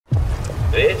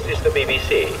This is the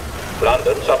BBC.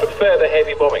 London suffered further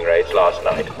heavy bombing raids last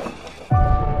night.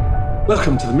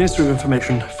 Welcome to the Ministry of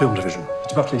Information Film Division.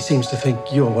 Mr. Buckley seems to think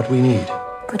you're what we need.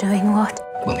 For doing what?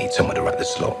 We'll need someone to write the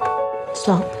slop.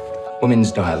 Slop?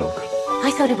 Women's dialogue.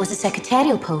 I thought it was a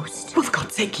secretarial post. Oh, for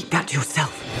God's sake, keep that to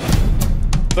yourself.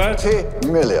 30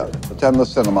 million attend the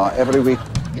cinema every week.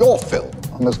 Your film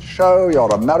must show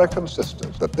your American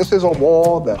sisters that this is a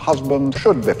war their husbands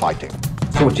should be fighting.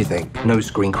 So what do you think? No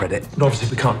screen credit? And obviously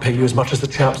we can't pay you as much as the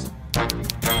chaps.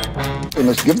 We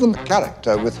must give them a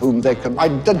character with whom they can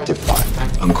identify.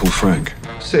 Uncle Frank,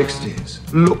 60s,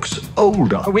 looks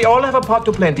older. We all have a part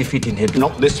to play in defeating him.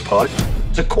 Not this part.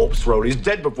 It's a corpse roll. He's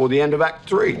dead before the end of Act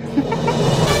 3.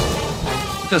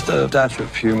 Just a dash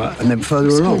of humour, and then further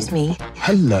along. Excuse me.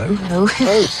 Hello. No.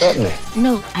 Oh, certainly.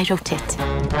 No, I wrote it.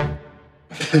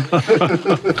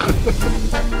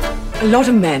 A lot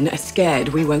of men are scared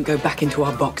we won't go back into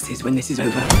our boxes when this is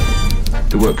over.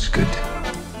 The work's good.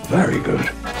 Very good.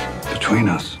 Between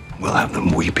us, we'll have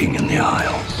them weeping in the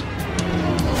aisles.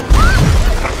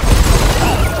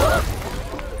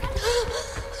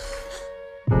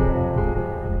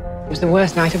 It was the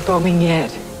worst night of bombing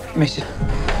yet. Mrs.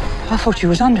 I thought you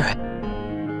was under it.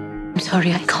 I'm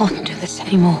sorry, I can't do this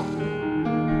anymore.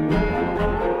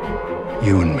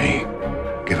 You and me,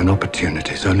 given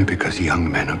opportunities only because young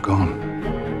men are gone.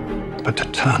 But to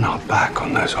turn our back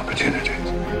on those opportunities,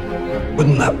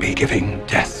 wouldn't that be giving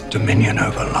death dominion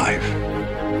over life?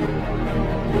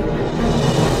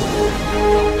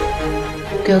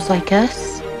 Girls like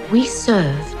us, we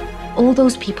served all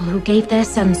those people who gave their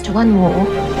sons to one war,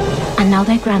 and now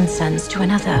their grandsons to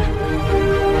another.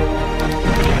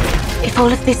 If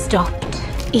all of this stopped,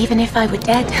 even if I were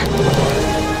dead,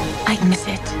 I'd miss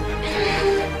it.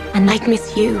 And I'd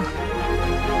miss you.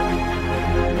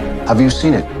 Have you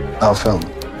seen it, our film?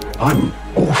 I'm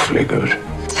awfully good.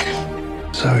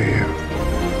 So are you.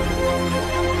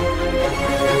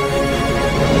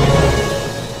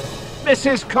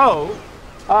 Mrs. Cole?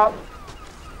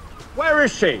 Where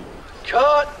is she?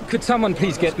 Could someone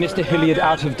please get Mr. Hilliard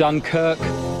out of Dunkirk?